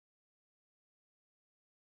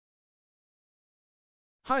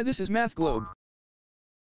Hi, this is Math Globe.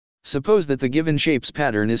 Suppose that the given shape's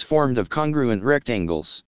pattern is formed of congruent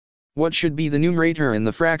rectangles. What should be the numerator in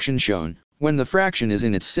the fraction shown, when the fraction is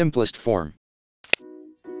in its simplest form?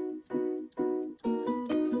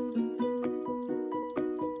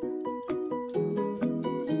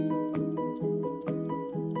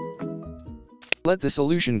 Let the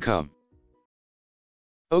solution come.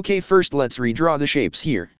 Okay, first let's redraw the shapes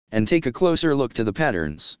here, and take a closer look to the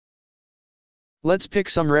patterns. Let's pick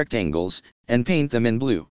some rectangles, and paint them in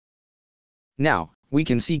blue. Now, we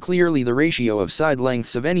can see clearly the ratio of side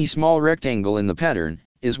lengths of any small rectangle in the pattern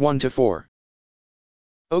is 1 to 4.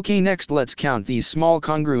 Okay, next let's count these small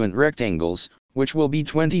congruent rectangles, which will be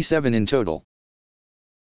 27 in total.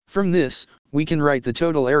 From this, we can write the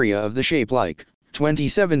total area of the shape like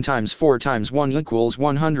 27 times 4 times 1 equals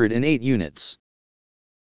 108 units.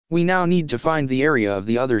 We now need to find the area of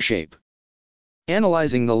the other shape.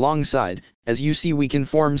 Analyzing the long side, as you see we can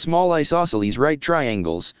form small isosceles right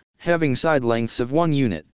triangles, having side lengths of 1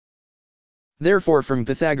 unit. Therefore from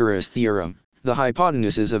Pythagoras' theorem, the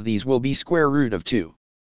hypotenuses of these will be square root of 2.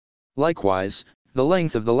 Likewise, the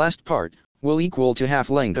length of the last part will equal to half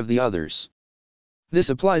length of the others. This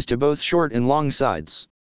applies to both short and long sides.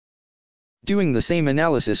 Doing the same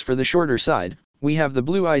analysis for the shorter side, we have the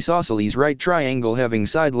blue isosceles right triangle having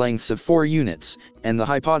side lengths of 4 units, and the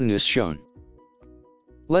hypotenuse shown.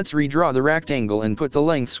 Let's redraw the rectangle and put the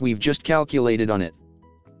lengths we've just calculated on it.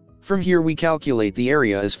 From here we calculate the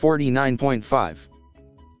area as 49.5.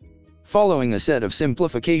 Following a set of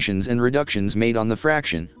simplifications and reductions made on the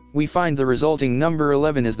fraction, we find the resulting number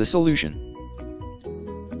 11 as the solution.